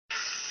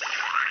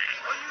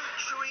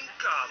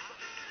Gum?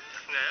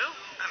 No,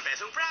 I'm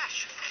Basil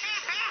Brash.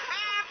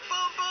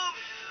 Boom, boom.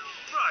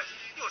 Right,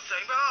 you're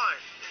staying behind.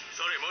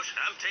 Sorry, Mush,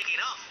 I'm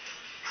taking off.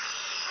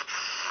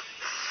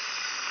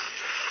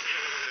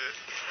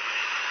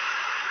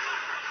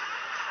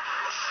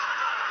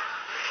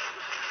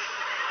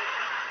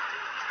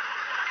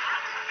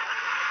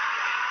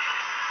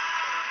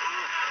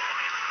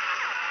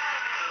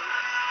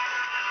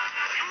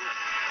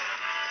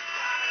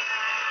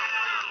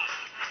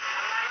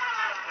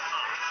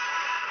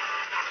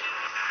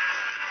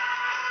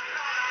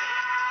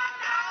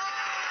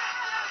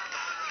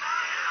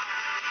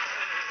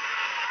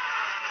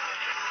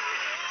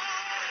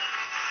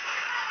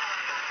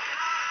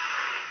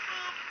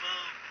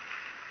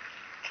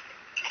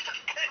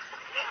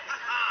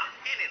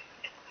 Enel,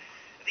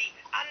 the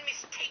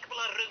unmistakable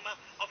aroma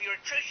of your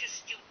atrocious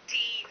stewed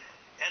tea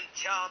and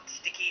charred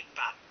sticky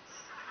buns.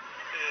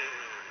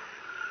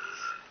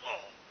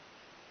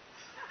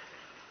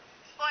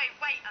 Oi,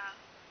 waiter.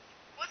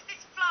 What's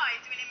this fly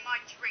doing in my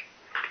drink?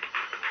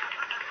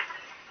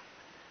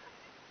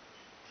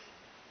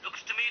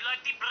 Looks to me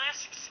like the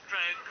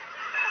breaststroke.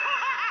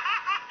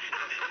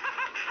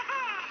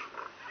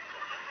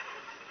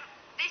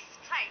 This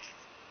place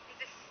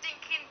is a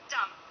stinking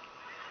dump.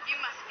 You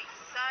must be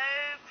so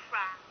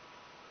proud.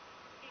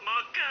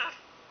 Marker,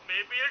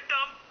 maybe a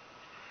dump.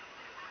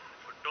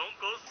 But don't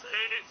go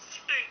saying it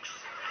stinks.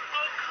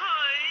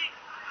 Okay?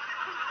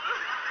 Ugh.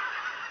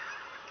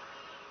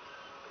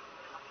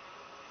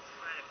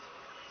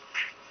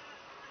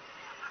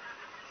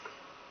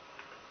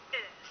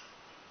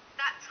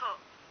 That top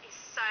is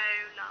so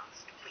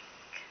last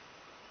week.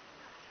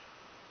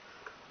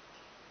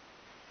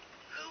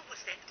 Who was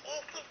that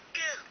awful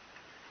girl?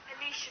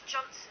 Alicia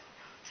Johnson,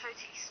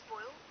 totally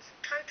spoiled.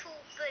 Total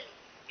bully.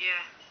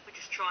 Yeah, we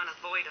just try and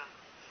avoid her.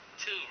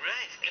 Too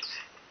right.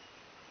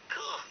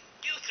 Cool.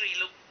 You three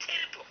look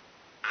terrible.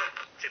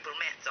 Triple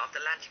mets after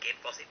lunch again,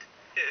 was it?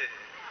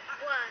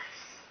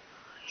 Worse.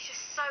 It's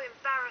just so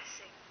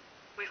embarrassing.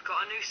 We've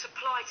got a new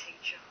supply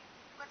teacher.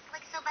 What's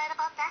like so bad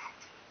about that?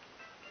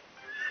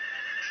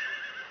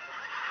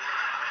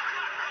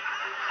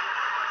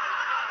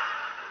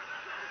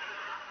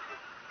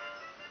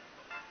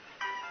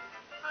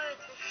 Oh,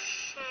 it's a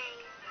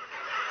shame.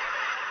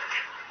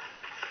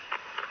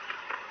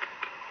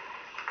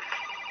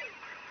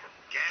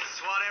 Guess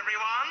what,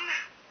 everyone?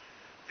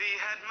 The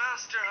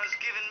headmaster has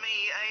given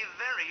me a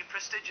very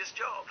prestigious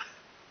job.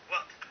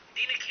 What?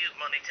 Dinner cube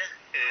monitor?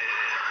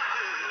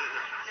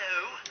 No,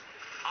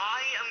 I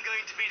am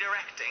going to be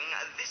directing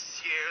this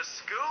year's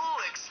school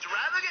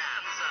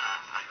extravaganza.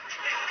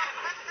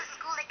 What's the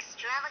school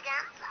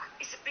extravaganza?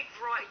 It's a big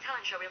variety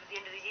talent show we have at the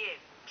end of the year.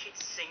 Kids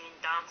singing,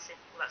 dancing,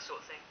 all that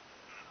sort of thing.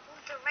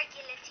 All the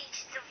regular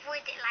teachers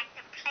avoid it like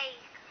the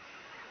plague.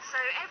 So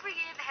every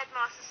year the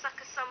headmaster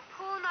suckers some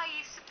poor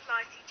naive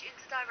supply teacher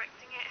into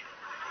directing it.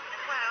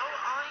 Well,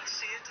 I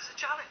see it as a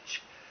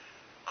challenge.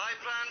 I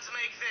plan to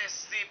make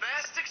this the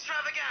best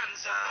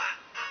extravaganza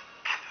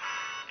ever.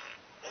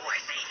 Oh, I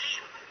say,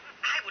 Liam,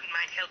 I wouldn't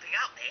mind helping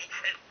out there.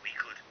 We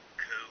could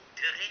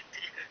co-direct.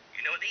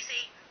 You know what they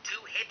say?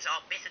 Two heads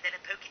are better than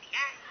a poke in the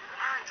eye.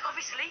 And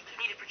obviously, you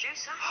need a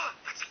producer. Oh,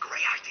 that's a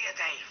great idea,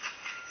 Dave.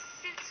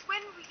 Since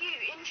when were you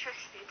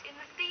interested in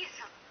the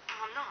theatre?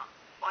 I'm not.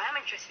 But I am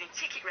interested in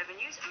ticket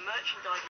revenues and merchandise